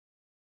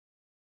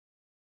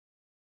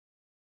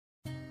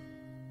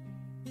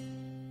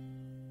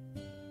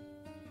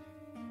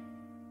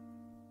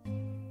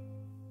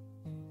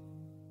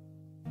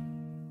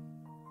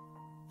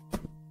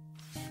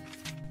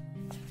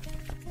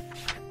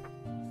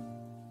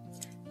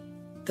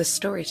The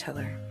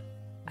Storyteller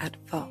at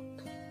Fault.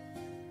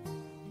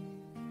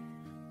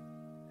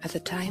 At the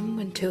time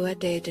when Tuatha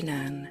De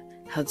Danann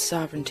held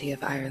sovereignty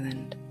of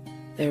Ireland,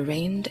 there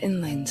reigned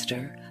in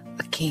Leinster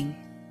a king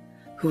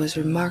who was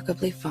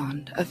remarkably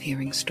fond of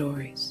hearing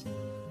stories.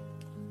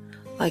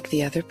 Like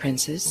the other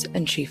princes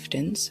and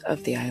chieftains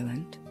of the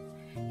island,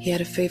 he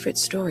had a favorite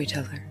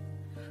storyteller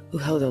who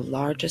held a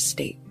large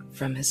estate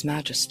from his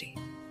majesty,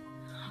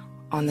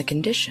 on the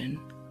condition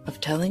of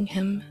telling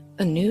him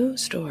a new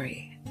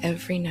story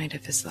every night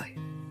of his life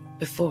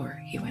before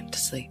he went to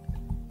sleep.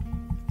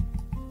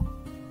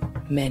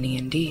 Many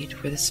indeed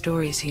were the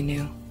stories he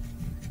knew,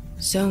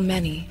 so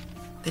many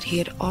that he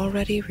had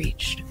already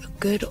reached a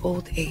good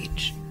old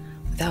age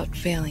without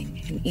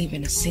failing in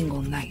even a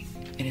single night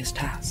in his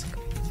task.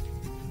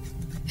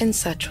 And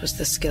such was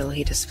the skill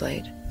he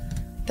displayed,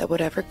 that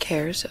whatever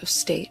cares of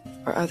state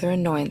or other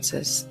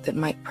annoyances that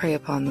might prey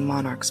upon the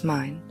monarch's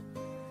mind,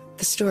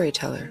 the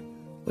storyteller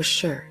was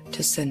sure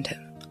to send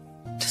him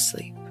to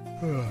sleep.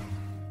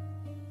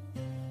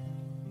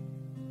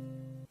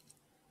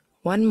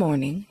 One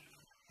morning,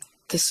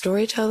 the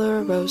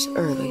storyteller arose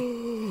early,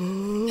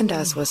 and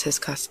as was his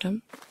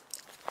custom,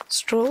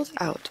 strolled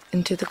out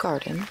into the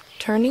garden,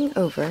 turning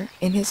over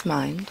in his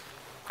mind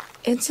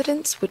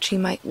incidents which he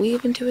might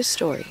weave into a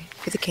story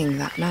for the king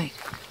that night.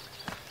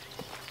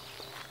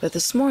 But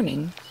this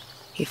morning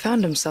he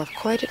found himself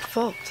quite at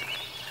fault.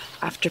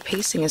 After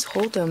pacing his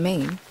whole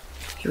domain,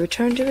 he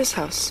returned to his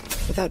house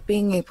without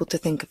being able to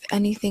think of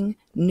anything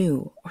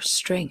new or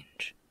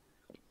strange.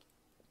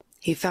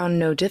 He found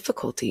no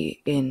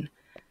difficulty in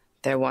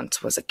 "There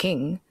once was a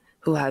king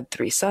who had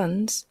 3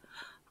 sons,"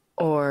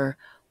 or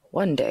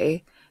 "One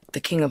day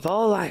the king of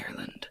all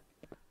Ireland."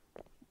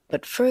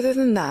 But further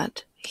than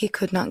that he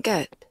could not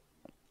get.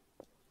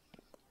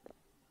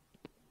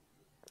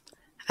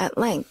 At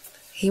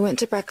length he went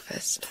to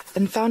breakfast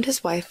and found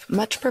his wife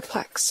much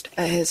perplexed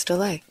at his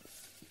delay.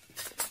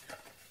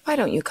 "Why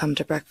don't you come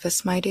to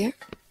breakfast, my dear?"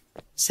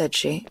 said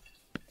she.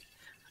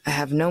 "I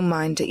have no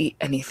mind to eat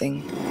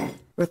anything,"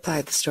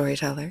 replied the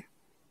storyteller.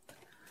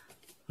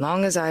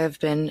 "Long as I have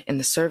been in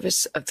the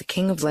service of the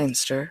King of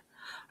Leinster,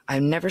 I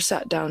have never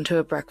sat down to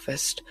a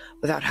breakfast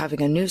without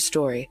having a new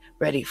story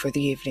ready for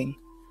the evening.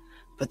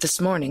 But this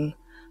morning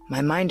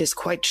my mind is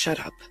quite shut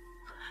up,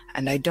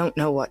 and I don't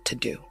know what to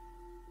do.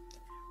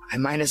 I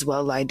might as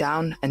well lie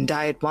down and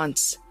die at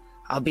once.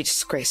 I'll be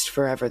disgraced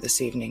forever this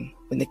evening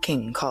when the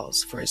king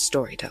calls for his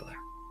storyteller."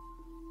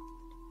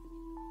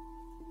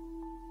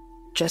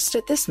 Just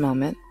at this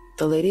moment,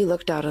 the lady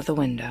looked out of the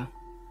window.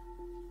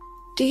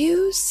 "Do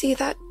you see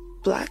that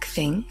black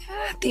thing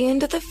at the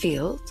end of the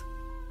field?"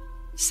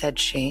 said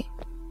she.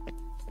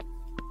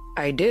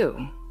 "I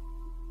do,"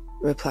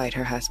 replied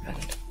her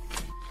husband.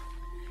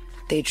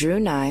 They drew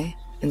nigh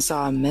and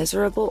saw a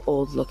miserable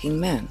old-looking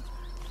man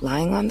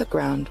lying on the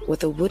ground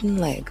with a wooden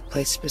leg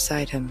placed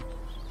beside him.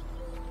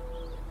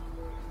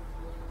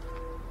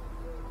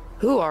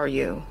 "Who are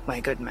you, my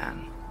good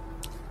man?"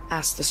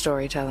 asked the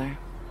storyteller.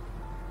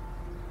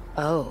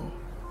 "Oh,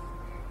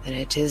 then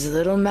it is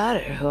little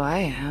matter who I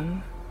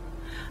am.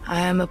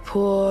 I am a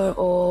poor,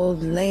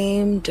 old,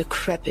 lame,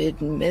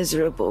 decrepit,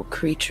 miserable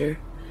creature,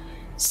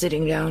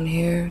 sitting down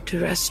here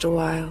to rest a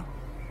while."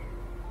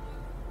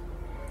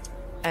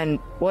 "And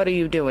what are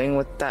you doing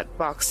with that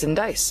box and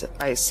dice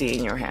I see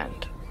in your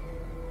hand?"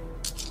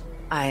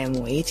 "I am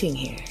waiting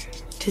here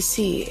to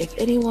see if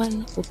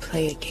anyone will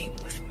play a game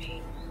with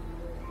me,"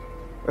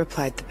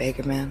 replied the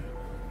beggar man.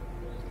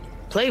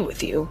 "Play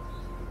with you?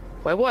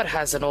 Why, what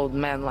has an old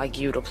man like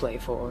you to play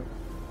for?"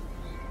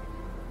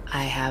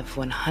 "I have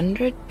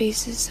 100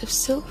 pieces of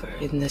silver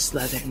in this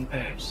leathern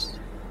purse,"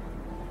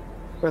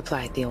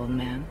 replied the old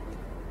man.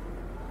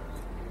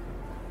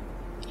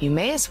 "You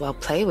may as well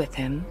play with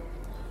him,"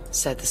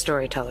 said the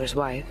storyteller's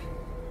wife,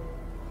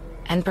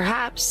 "and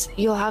perhaps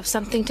you'll have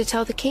something to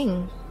tell the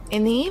king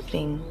in the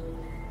evening."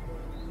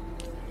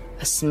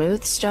 A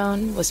smooth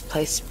stone was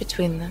placed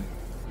between them,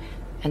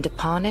 and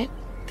upon it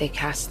they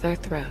cast their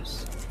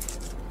throws.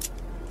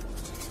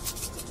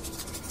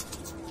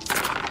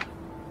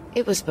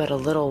 It was but a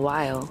little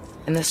while,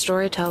 and the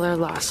storyteller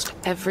lost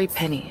every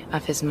penny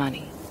of his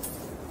money.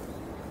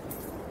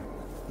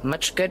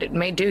 "Much good it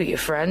may do you,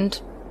 friend,"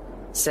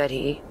 said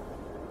he.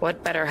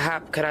 "What better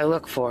hap could I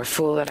look for,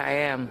 fool that I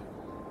am?"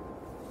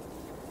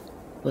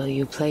 "Will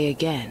you play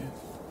again?"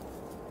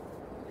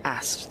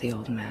 asked the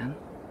old man.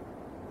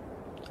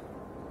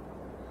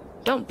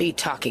 "Don't be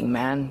talking,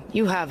 man.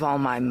 You have all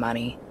my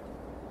money."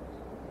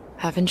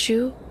 "Haven't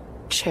you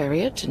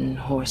chariot and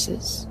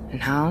horses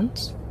and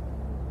hounds?"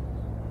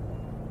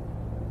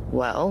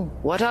 "Well,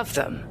 what of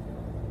them?"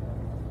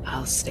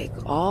 "I'll stake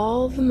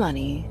all the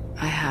money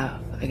I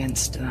have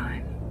against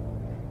thine."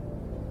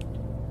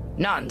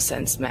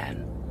 "Nonsense,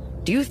 man.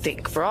 Do you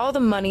think for all the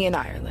money in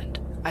Ireland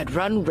I'd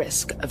run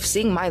risk of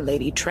seeing my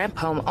lady tramp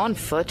home on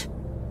foot?"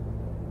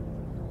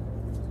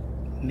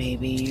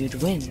 "Maybe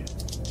you'd win,"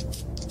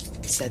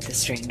 said the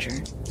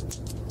stranger.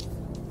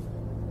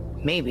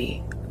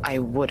 "Maybe I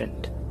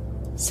wouldn't,"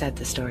 said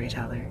the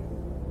storyteller.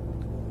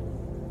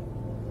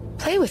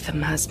 "Play with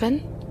him,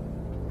 husband,"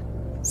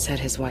 said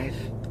his wife.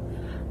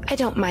 "I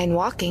don't mind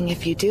walking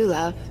if you do,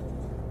 love."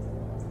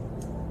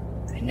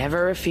 "I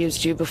never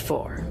refused you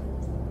before,"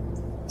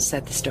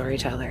 said the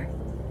storyteller,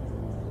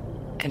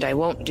 "and I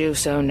won't do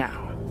so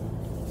now."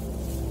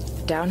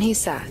 Down he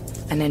sat,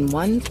 and in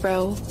one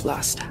throw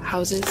lost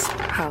houses,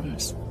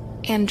 hounds,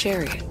 and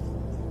chariot.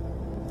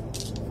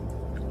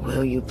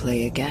 "Will you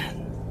play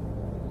again?"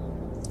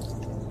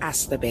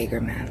 asked the beggar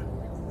man.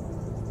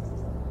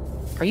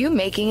 "Are you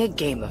making a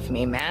game of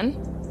me, man?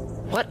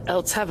 What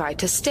else have I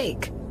to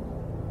stake?"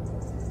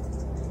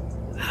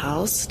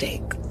 "I'll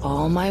stake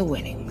all my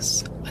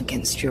winnings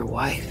against your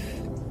wife,"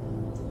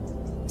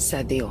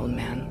 said the old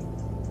man.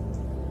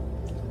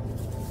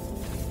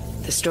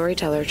 The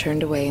storyteller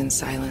turned away in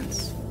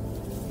silence,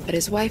 but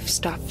his wife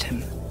stopped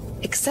him.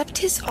 "Accept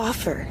his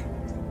offer,"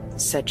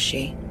 said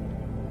she.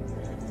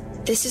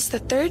 "This is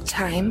the third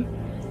time,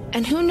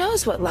 and who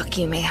knows what luck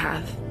you may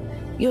have.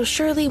 You'll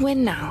surely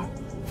win now."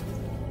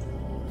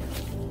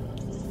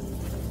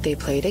 They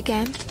played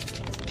again,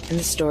 and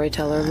the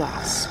storyteller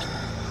lost.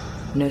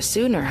 No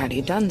sooner had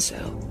he done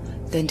so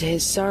than, to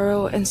his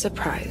sorrow and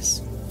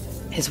surprise,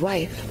 his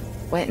wife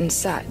went and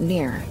sat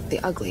near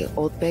the ugly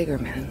old beggar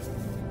man.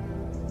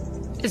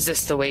 "Is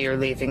this the way you're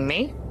leaving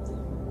me?"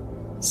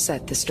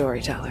 said the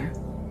storyteller.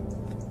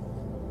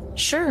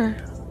 "Sure,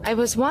 I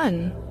was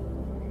won,"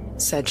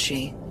 said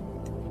she.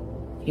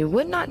 "You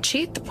would not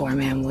cheat the poor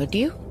man, would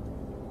you?"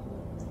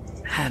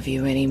 "Have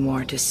you any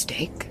more to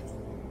stake?"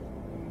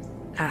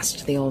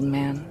 asked the old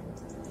man.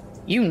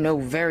 "You know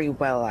very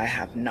well I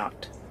have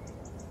not,"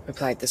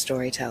 replied the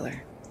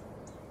storyteller.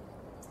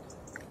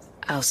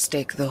 "I'll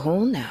stake the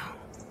whole now,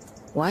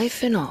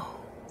 wife and all,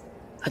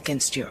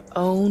 against your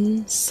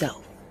own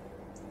self,"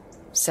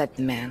 said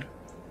the man.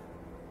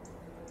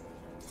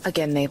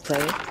 Again they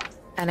played,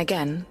 and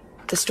again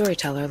the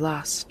storyteller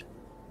lost.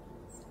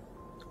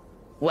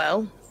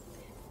 "Well,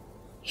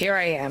 here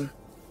I am.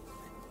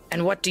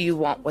 And what do you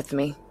want with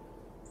me?"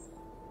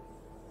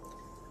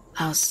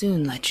 "I'll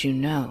soon let you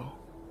know,"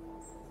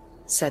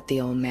 said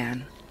the old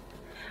man,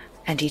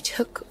 and he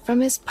took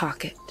from his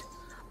pocket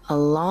a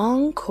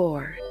long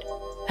cord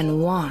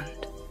and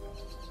wand.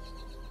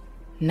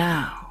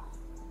 "Now,"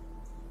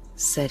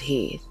 said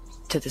he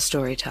to the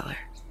storyteller,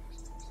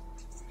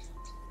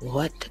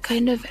 "what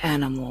kind of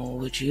animal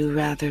would you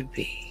rather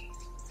be?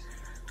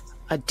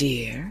 A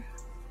deer,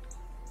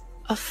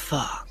 a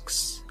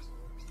fox,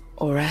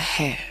 or a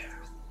hare?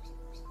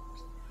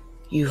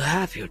 You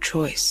have your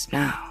choice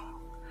now,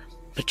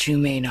 but you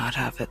may not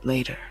have it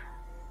later."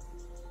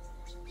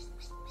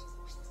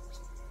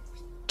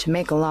 To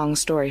make a long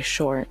story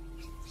short,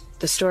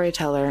 the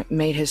storyteller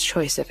made his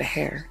choice of a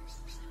hare,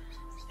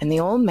 and the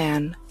old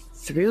man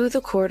threw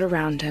the cord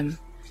around him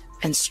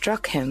and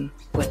struck him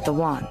with the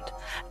wand,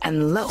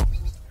 and lo!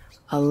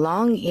 A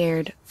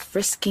long-eared,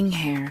 frisking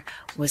hare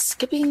was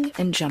skipping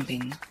and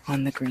jumping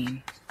on the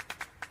green.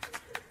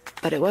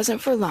 But it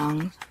wasn't for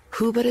long.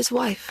 Who but his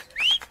wife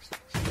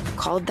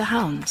called the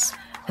hounds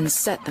and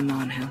set them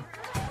on him.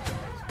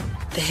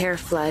 The hare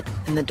fled,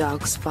 and the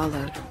dogs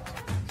followed.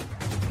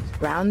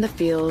 Round the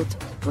field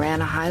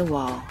ran a high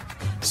wall,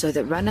 so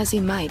that run as he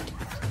might,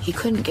 he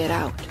couldn't get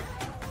out.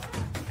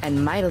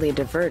 And mightily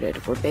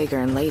diverted were beggar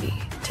and lady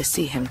to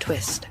see him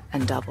twist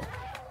and double.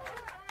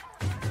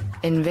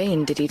 In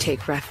vain did he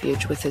take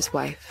refuge with his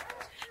wife.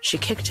 She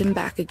kicked him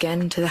back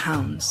again to the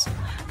hounds,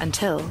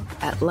 until,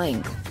 at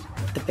length,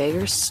 the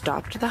beggar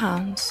stopped the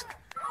hounds,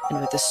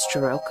 and with a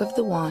stroke of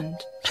the wand,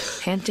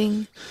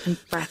 panting and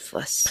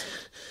breathless,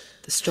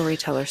 the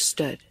storyteller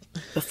stood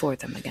before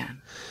them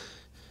again.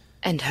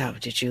 "And how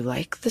did you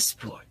like the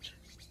sport?"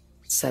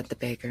 said the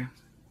beggar.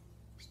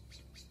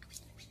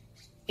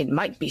 "It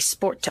might be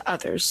sport to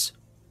others,"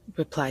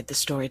 replied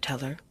the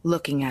storyteller,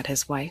 looking at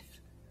his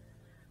wife.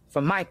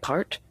 "For my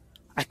part,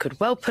 I could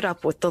well put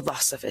up with the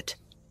loss of it.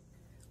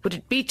 Would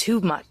it be too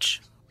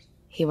much,"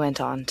 he went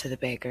on to the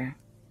beggar,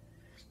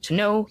 "to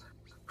know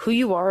who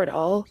you are at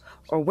all,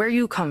 or where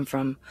you come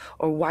from,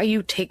 or why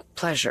you take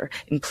pleasure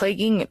in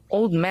plaguing an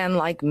old man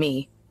like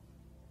me?"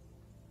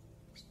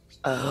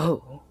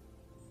 "Oh,"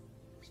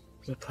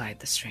 replied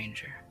the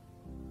stranger,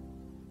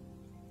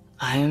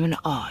 "I am an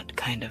odd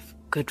kind of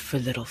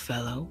good-for-little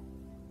fellow.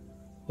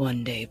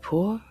 One day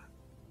poor,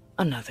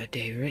 another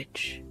day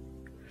rich.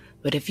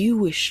 But if you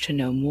wish to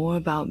know more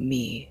about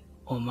me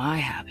or my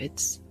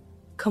habits,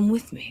 come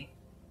with me,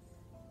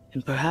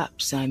 and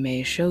perhaps I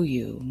may show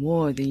you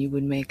more than you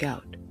would make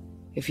out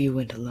if you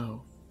went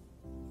alone."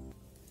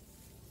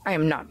 "I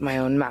am not my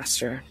own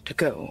master to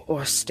go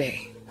or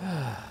stay,"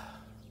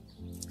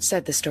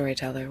 said the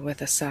storyteller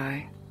with a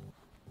sigh.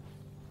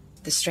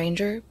 The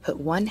stranger put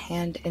one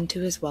hand into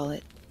his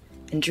wallet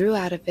and drew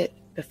out of it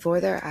before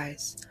their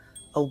eyes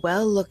a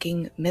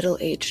well-looking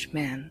middle-aged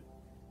man,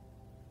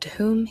 to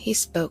whom he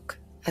spoke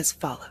as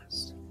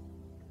follows.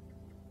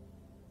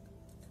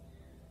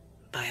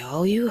 "By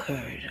all you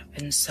heard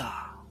and saw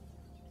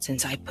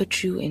since I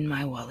put you in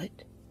my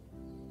wallet,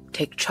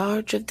 take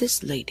charge of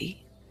this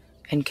lady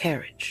and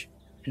carriage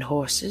and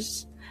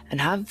horses,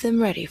 and have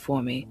them ready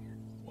for me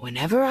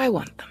whenever I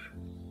want them."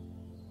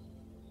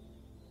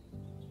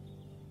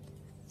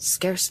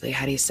 Scarcely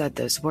had he said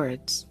those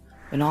words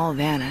when all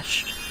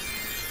vanished,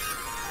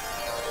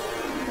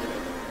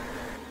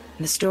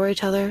 and the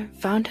storyteller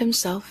found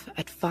himself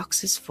at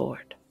Fox's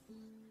Ford,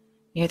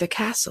 near the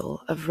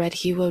castle of Red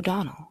Hugh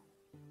O'Donnell.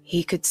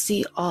 He could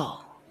see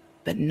all,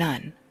 but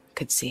none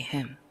could see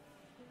him.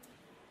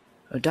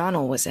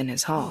 O'Donnell was in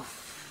his hall,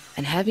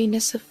 and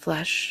heaviness of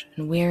flesh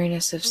and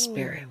weariness of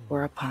spirit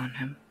were upon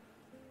him.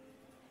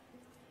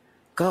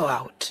 "Go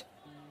out,"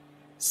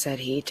 said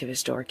he to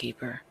his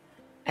doorkeeper,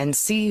 "and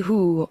see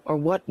who or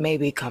what may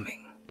be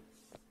coming."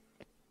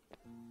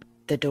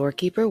 The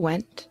doorkeeper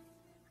went,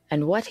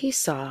 and what he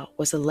saw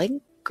was a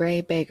lank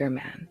grey beggar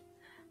man,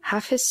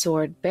 half his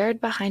sword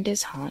bared behind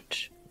his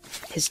haunch,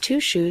 his 2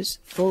 shoes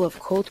full of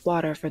cold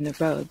water from the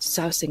road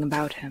sousing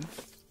about him,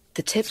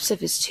 the tips of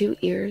his 2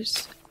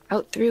 ears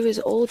out through his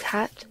old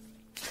hat,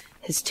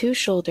 his 2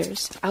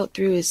 shoulders out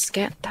through his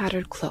scant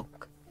tattered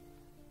cloak,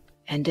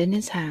 and in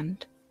his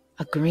hand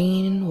a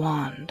green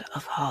wand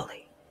of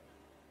holly.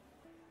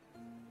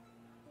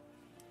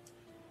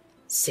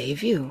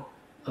 "Save you,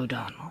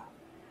 O'Donnell,"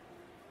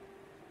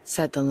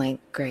 said the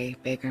lank grey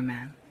beggar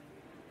man.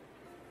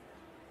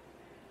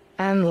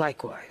 "And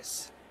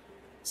likewise,"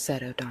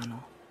 said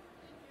O'Donnell.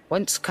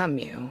 "Whence come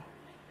you,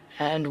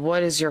 and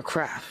what is your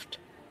craft?"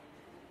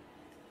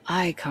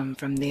 "I come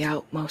from the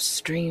outmost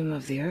stream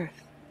of the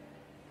earth,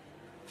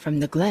 from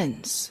the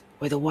glens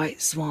where the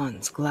white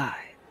swans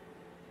glide.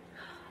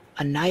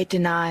 A night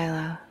in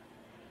Islay,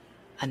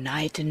 a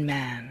night in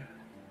Man,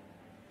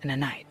 and a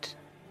night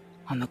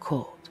on the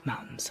cold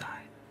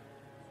mountainside."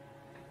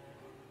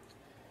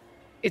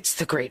 "It's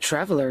the great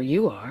traveler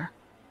you are,"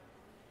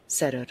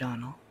 said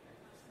O'Donnell.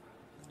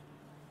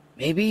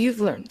 "Maybe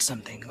you've learned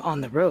something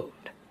on the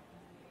road."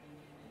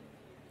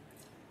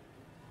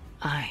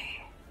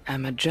 "I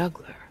am a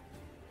juggler,"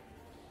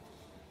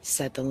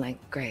 said the lank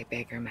grey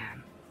beggar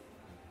man.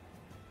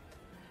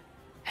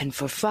 "And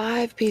for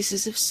 5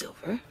 pieces of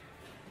silver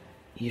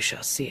you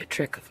shall see a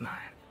trick of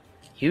mine."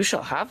 "You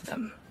shall have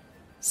them,"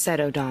 said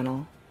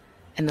O'Donnell,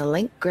 and the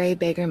lank grey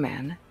beggar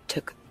man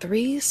took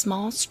 3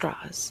 small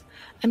straws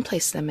and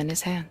placed them in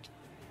his hand.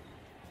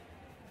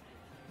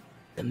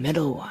 "The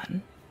middle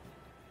one,"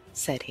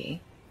 said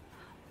he,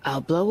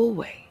 "I'll blow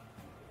away,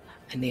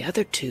 and the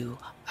other 2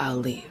 I'll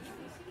leave."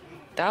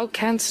 "Thou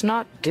canst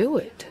not do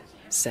it,"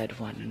 said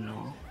one and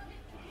all.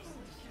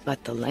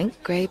 But the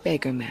lank grey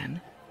beggar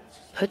man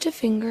put a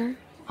finger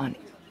on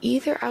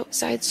either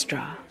outside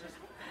straw,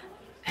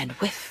 and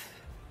whiff,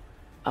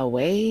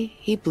 away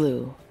he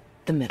blew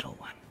the middle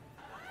one.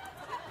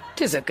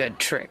 "'Tis a good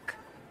trick,"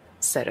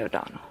 said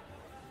O'Donnell,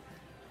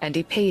 and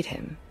he paid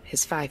him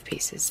his 5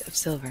 pieces of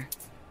silver.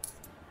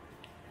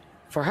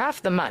 "For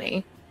half the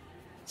money,"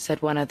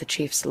 said one of the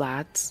chief's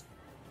lads,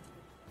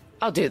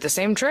 "I'll do the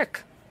same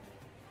trick."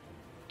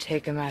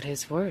 "Take him at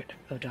his word,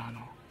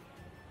 O'Donnell."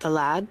 The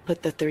lad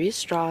put the 3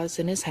 straws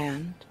in his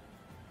hand,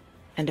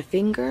 and a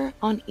finger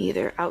on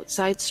either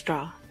outside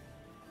straw,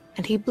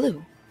 and he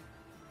blew.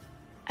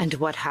 And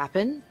what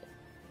happened?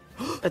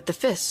 But the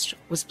fist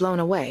was blown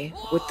away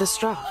with the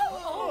straw.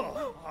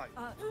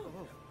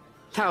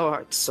 "Thou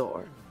art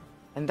sore,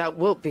 and thou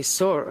wilt be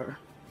sorer,"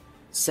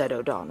 said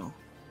O'Donnell.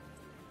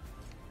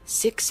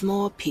 "6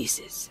 more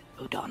pieces,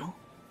 O'Donnell,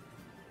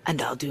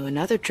 and I'll do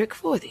another trick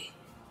for thee,"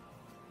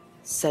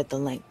 said the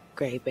lank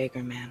grey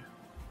beggar man.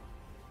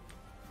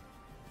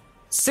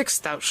 "6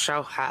 thou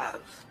shalt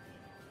have.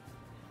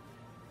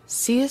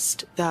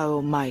 Seest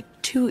thou my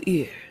 2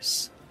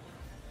 ears?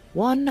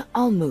 One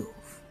I'll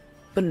move,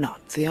 but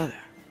not the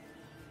other."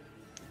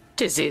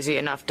 "'Tis easy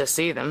enough to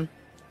see them.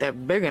 They're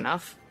big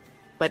enough,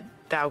 but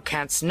thou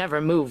canst never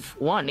move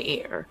 1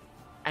 ear,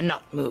 and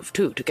not move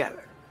 2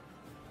 together."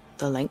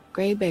 The lank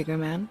grey beggar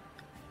man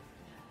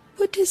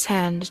put his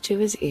hand to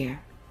his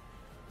ear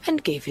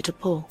and gave it a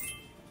pull.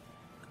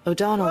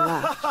 O'Donnell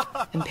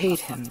laughed and paid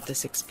him the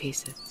 6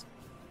 pieces.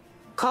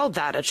 "Call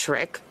that a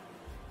trick?"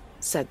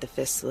 said the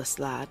fistless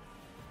lad.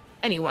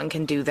 "Anyone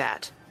can do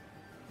that."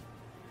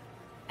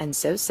 And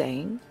so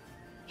saying,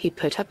 he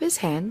put up his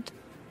hand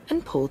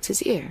and pulled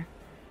his ear.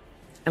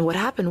 And what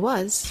happened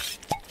was,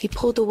 he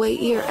pulled away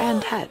ear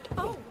and head.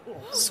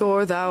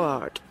 "Sore thou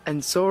art,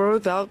 and sorer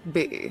thou'lt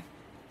be,"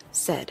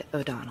 said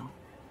O'Donnell.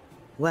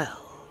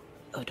 "Well,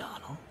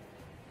 O'Donnell,"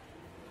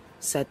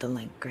 said the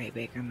lank grey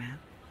beggar man,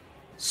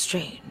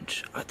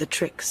 "strange are the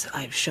tricks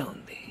I've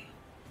shown thee,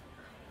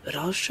 but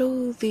I'll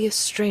show thee a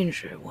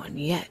stranger one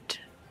yet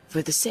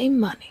for the same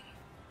money."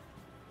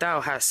 "Thou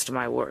hast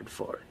my word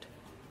for it,"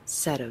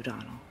 said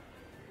O'Donnell.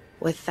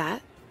 With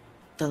that,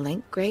 the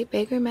lank grey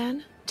beggar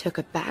man took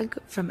a bag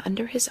from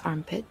under his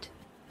armpit,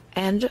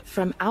 and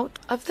from out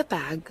of the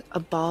bag a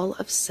ball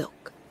of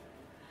silk,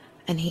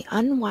 and he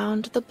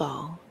unwound the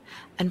ball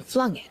and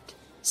flung it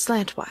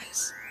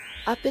slantwise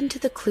up into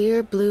the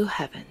clear blue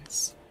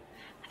heavens,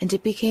 and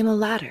it became a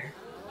ladder.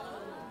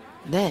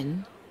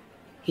 Then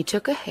he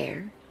took a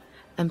hair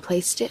and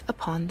placed it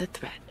upon the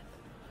thread,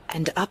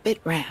 and up it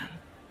ran.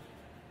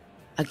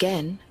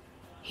 Again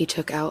he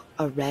took out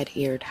a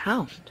red-eared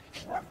hound,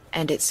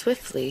 and it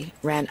swiftly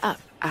ran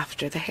up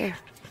after the hare.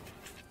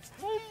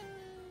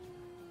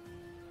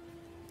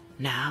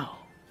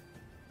 "Now,"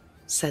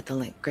 said the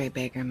lank grey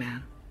beggar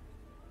man,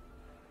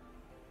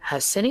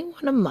 "has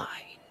anyone a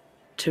mind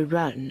to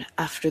run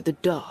after the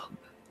dog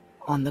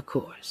on the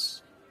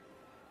course?"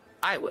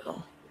 "I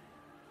will,"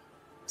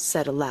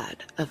 said a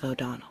lad of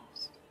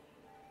O'Donnell's.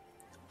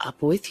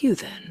 "Up with you,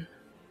 then,"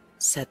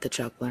 said the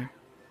juggler.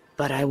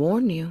 "But I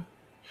warn you,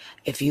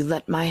 if you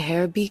let my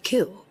hare be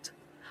killed,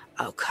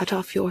 I'll cut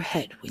off your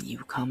head when you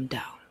come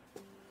down."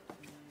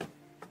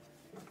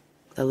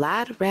 The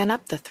lad ran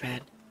up the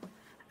thread,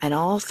 and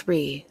all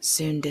three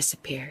soon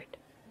disappeared.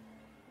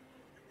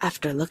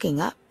 After looking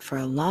up for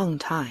a long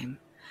time,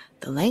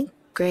 the lank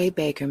grey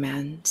beggar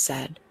man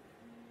said,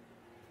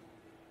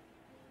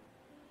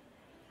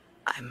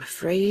 "I'm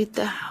afraid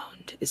the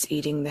hound is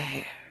eating the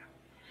hare,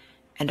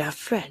 and our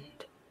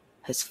friend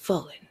has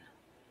fallen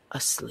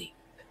asleep."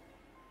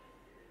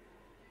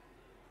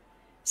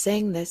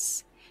 Saying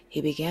this,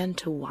 he began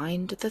to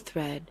wind the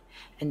thread,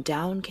 and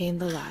down came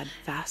the lad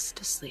fast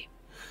asleep,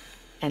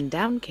 and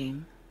down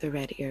came the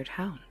red-eared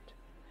hound,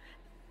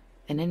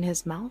 and in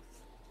his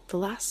mouth the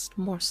last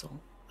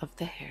morsel of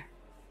the hare.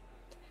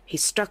 He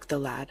struck the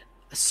lad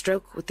a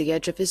stroke with the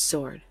edge of his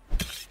sword,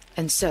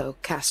 and so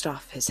cast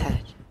off his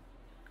head.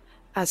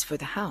 As for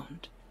the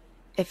hound,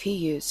 if he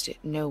used it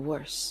no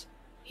worse,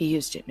 he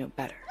used it no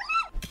better.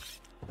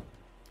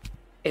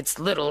 "It's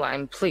little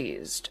I'm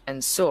pleased,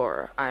 and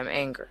sore I'm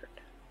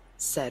angered,"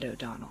 said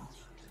O'Donnell,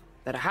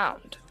 "that a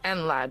hound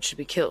and lad should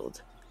be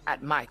killed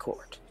at my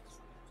court."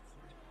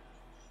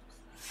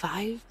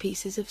 5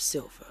 pieces of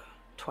silver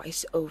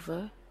twice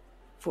over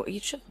for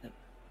each of them,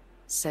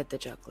 said the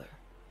juggler,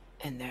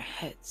 and their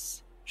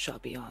heads shall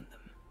be on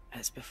them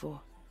as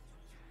before.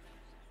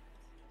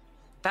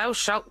 "Thou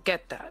shalt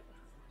get that,"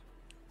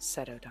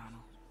 said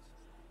O'Donnell.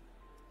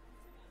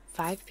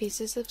 5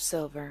 pieces of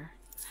silver,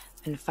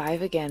 and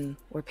 5 again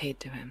were paid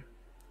to him.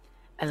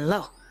 And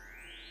lo!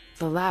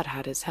 the lad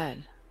had his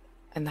head,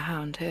 and the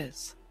hound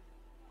his.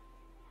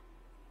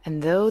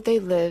 And though they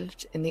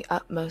lived in the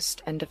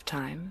utmost end of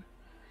time,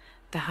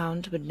 the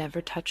hound would never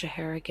touch a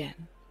hare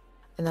again,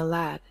 and the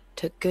lad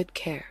took good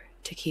care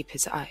to keep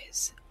his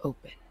eyes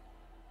open.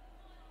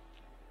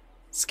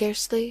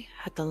 Scarcely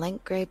had the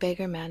lank grey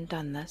beggar man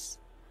done this,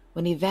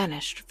 when he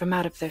vanished from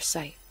out of their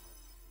sight.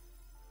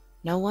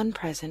 No one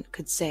present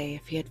could say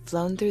if he had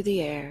flown through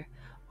the air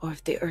or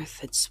if the earth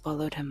had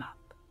swallowed him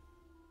up.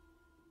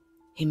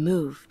 He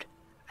moved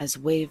as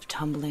wave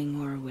tumbling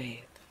o'er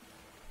wave,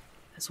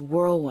 as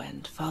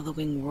whirlwind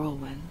following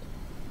whirlwind,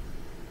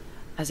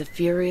 as a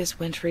furious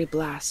wintry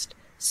blast,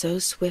 so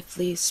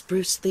swiftly,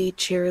 sprucely,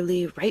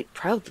 cheerily, right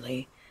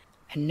proudly,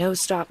 and no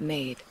stop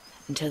made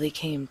until he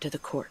came to the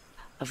court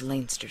of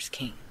Leinster's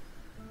king.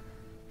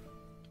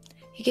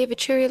 He gave a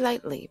cheery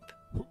light leap,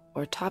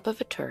 or top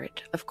of a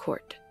turret of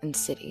court and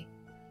city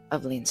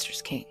of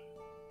Leinster's king.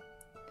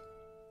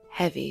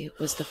 Heavy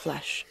was the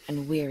flesh,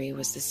 and weary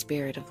was the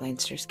spirit of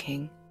Leinster's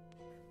king.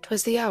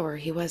 'Twas the hour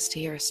he was to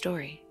hear a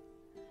story,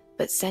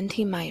 but send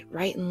he might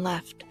right and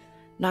left,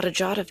 not a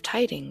jot of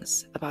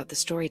tidings about the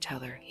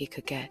storyteller he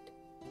could get.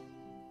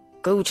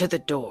 "Go to the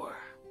door,"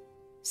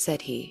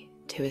 said he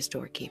to his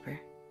doorkeeper,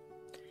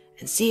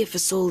 "and see if a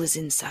soul is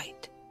in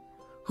sight,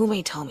 who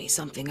may tell me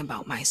something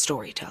about my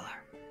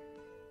storyteller."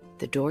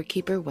 The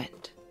doorkeeper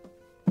went,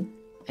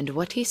 and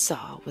what he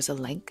saw was a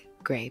lank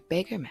grey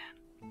beggar man,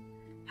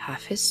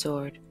 half his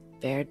sword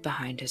bared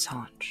behind his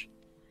haunch,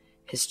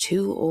 his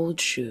 2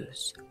 old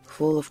shoes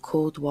full of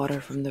cold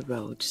water from the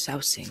road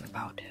sousing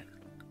about him,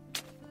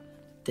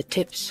 the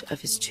tips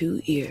of his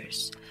 2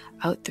 ears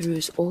out through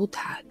his old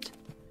hat,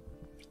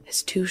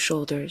 his 2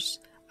 shoulders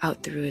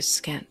out through his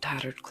scant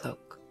tattered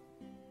cloak,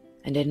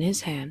 and in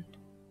his hand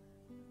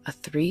a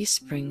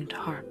 3-stringed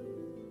harp.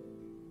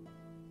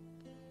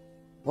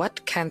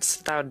 "What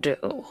canst thou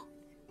do?"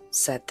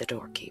 said the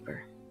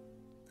doorkeeper.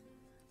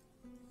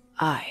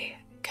 "I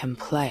can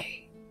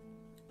play,"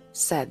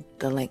 said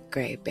the lank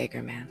grey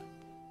beggar man.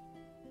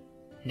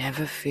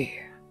 "Never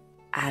fear,"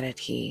 added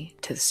he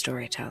to the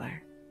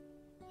storyteller,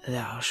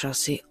 "thou shalt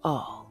see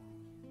all,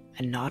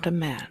 and not a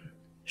man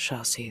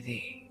shall see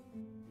thee."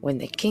 When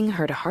the king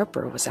heard a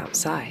harper was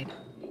outside,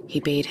 he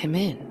bade him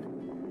in.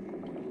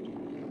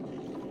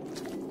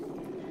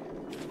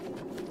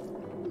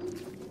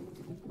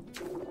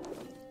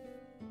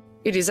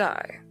 "It is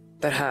I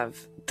that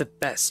have the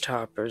best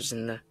harpers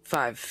in the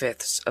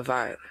 5/5 of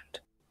Ireland,"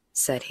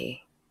 said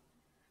he,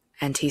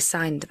 and he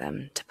signed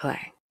them to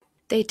play.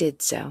 They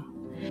did so,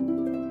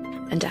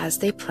 and as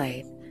they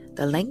played,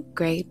 the lank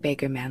grey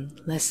beggar man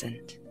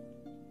listened.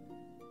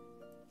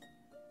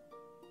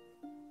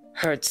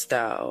 "Heardst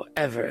thou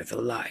ever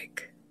the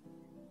like?"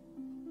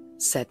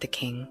 said the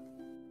king.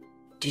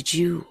 "Did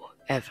you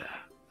ever,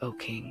 O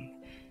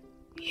king,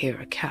 hear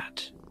a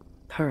cat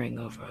purring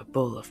over a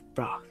bowl of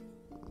broth,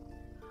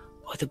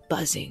 or the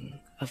buzzing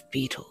of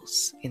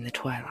beetles in the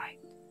twilight,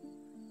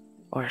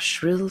 or a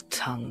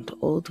shrill-tongued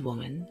old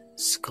woman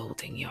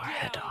scolding your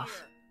head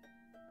off?"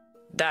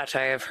 That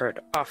I have heard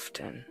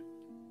often,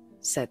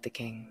 said the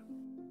king.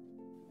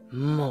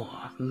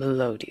 More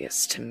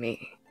melodious to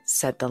me,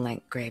 said the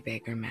lank grey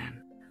beggar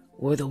man,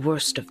 were the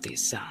worst of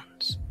these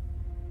sounds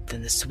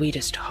than the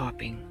sweetest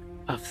harping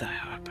of thy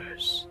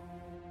harpers.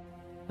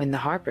 When the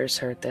harpers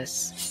heard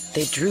this,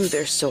 they drew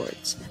their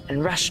swords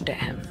and rushed at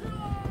him.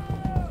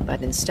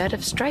 But instead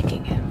of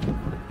striking him,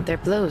 their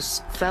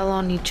blows fell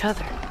on each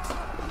other.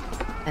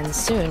 And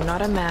soon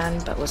not a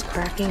man but was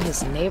cracking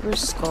his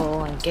neighbor's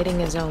skull and getting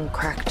his own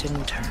cracked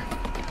in turn.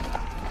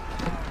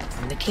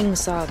 When the king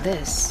saw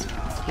this,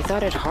 he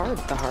thought it hard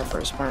the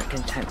harpers weren't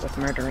content with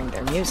murdering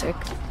their music,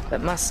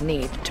 but must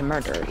need to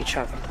murder each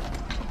other.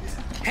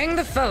 Hang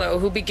the fellow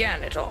who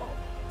began it all,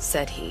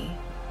 said he.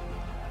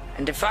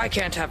 And if I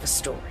can't have a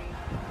story,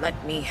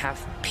 let me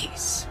have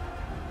peace.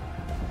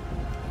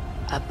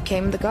 Up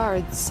came the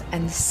guards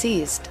and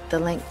seized the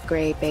lank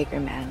grey beggar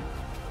man,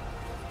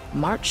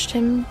 marched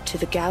him to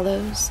the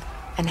gallows,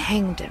 and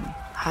hanged him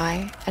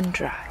high and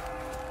dry.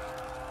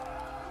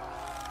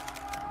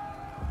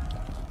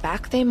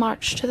 Back they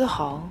marched to the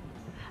hall,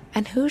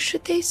 and who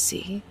should they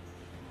see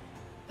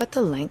but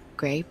the lank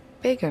grey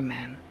beggar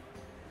man,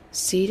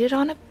 seated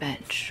on a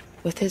bench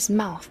with his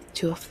mouth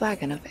to a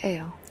flagon of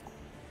ale.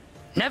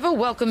 Never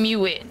welcome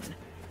you in,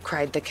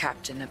 cried the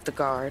captain of the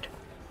guard.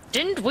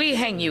 Didn't we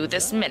hang you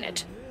this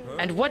minute?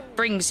 And what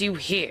brings you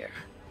here?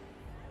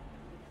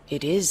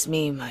 It is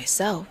me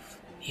myself,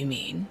 you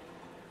mean?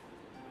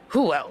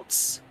 Who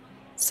else?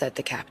 Said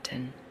the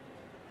captain.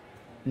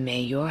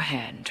 May your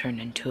hand turn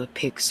into a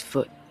pig's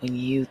foot when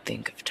you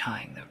think of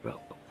tying the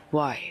rope.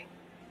 Why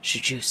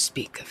should you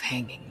speak of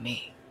hanging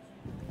me?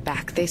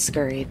 Back they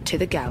scurried to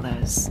the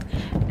gallows,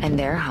 and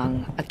there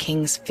hung a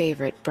king's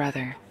favorite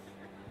brother.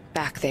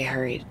 Back they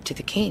hurried to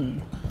the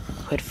king,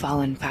 who had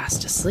fallen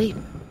fast asleep.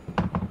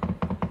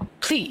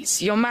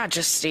 Please, your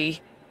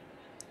majesty,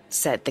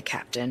 said the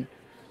captain,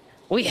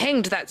 we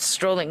hanged that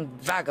strolling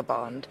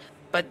vagabond,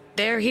 but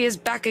there he is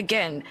back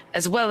again,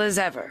 as well as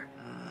ever.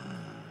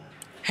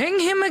 Hang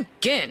him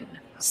again,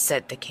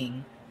 said the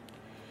king,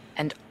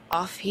 and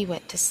off he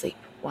went to sleep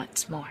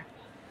once more.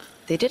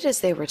 They did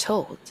as they were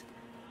told,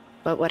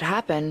 but what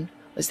happened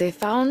was they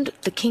found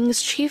the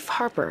king's chief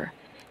harper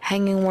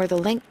hanging where the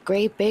lank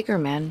grey beggar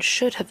man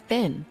should have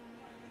been.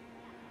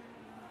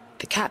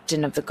 The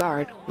captain of the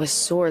guard was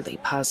sorely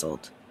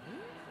puzzled.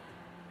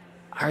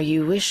 Are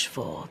you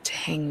wishful to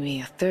hang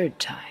me a third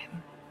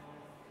time?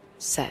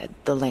 Said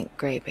the lank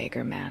grey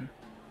beggar man.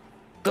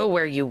 Go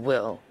where you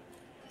will,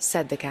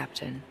 said the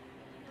captain.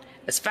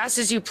 As fast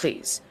as you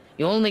please.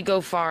 You only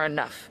go far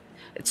enough.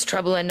 It's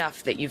trouble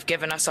enough that you've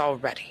given us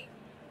already.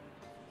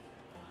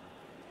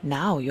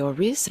 Now you're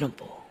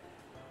reasonable,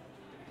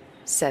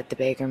 said the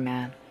beggar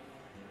man.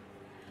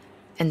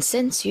 And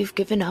since you've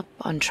given up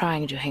on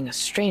trying to hang a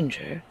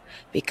stranger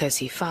because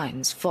he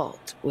finds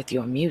fault with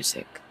your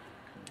music,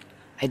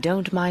 I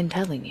don't mind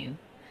telling you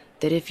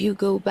that if you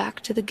go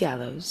back to the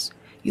gallows,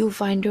 you'll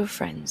find your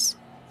friends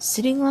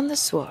sitting on the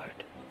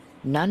sward,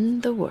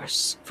 none the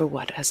worse for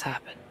what has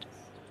happened.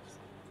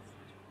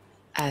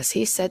 As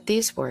he said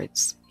these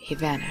words, he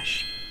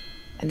vanished,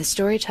 and the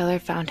storyteller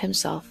found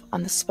himself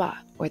on the spot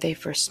where they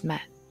first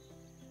met,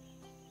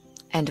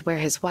 and where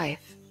his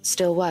wife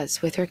still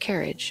was with her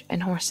carriage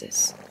and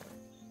horses.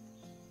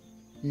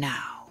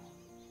 Now,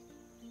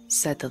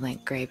 said the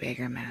lank grey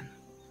beggar man,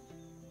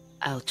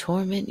 I'll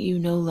torment you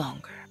no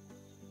longer.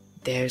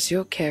 There's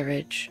your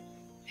carriage,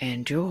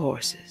 and your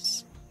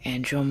horses,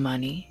 and your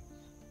money,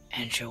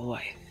 and your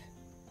wife.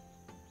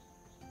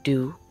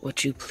 Do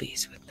what you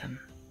please with them.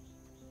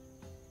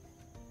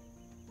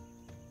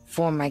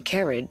 For my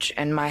carriage,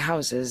 and my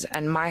houses,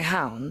 and my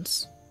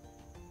hounds,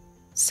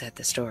 said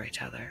the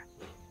storyteller,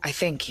 I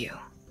thank you.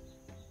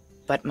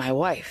 But my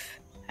wife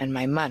and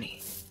my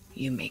money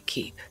you may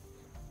keep.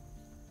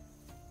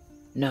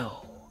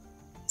 No,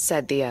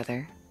 said the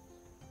other,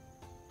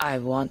 I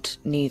want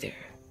neither.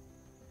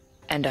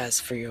 And as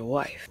for your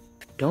wife,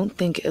 don't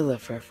think ill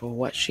of her for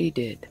what she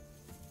did.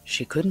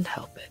 She couldn't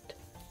help it.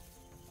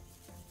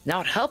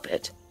 Not help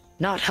it?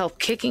 Not help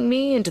kicking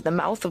me into the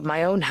mouth of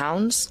my own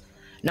hounds?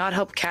 Not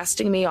help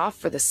casting me off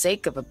for the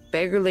sake of a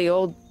beggarly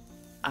old...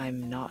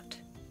 I'm not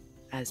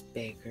as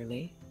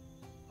beggarly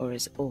or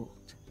as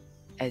old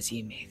as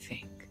ye may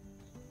think.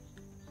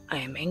 I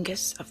am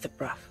Angus of the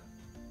Bruff.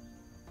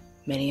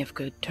 Many of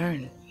good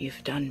turn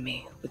you've done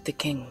me with the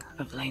King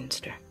of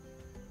Leinster.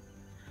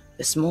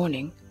 This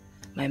morning,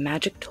 my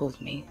magic told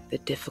me the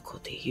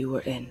difficulty you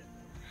were in,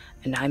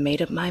 and I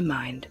made up my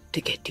mind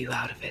to get you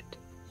out of it.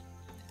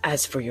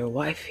 As for your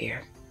wife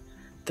here,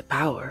 the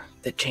power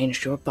that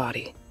changed your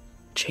body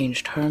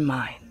changed her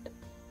mind.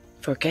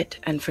 Forget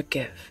and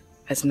forgive,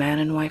 as man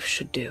and wife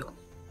should do.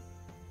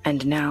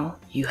 And now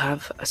you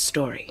have a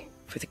story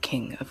for the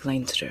King of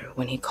Leinster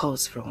when he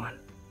calls for one.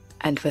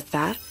 And with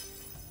that,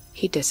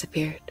 he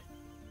disappeared.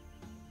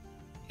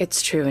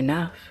 It's true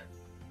enough.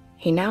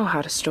 He now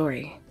had a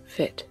story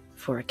fit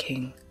for a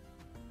king.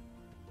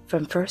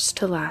 From first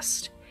to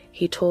last,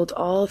 he told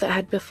all that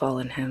had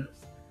befallen him,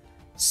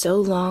 So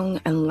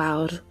long and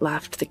loud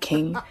laughed the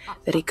king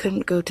that he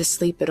couldn't go to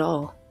sleep at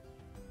all.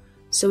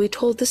 So he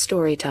told the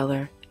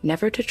storyteller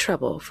never to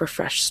trouble for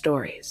fresh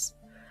stories,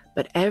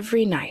 but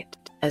every night,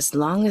 as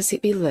long as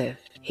he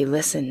lived, he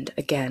listened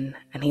again,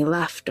 and he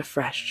laughed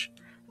afresh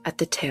at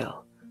the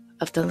tale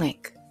of the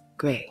lank,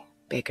 grey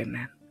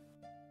beggarman.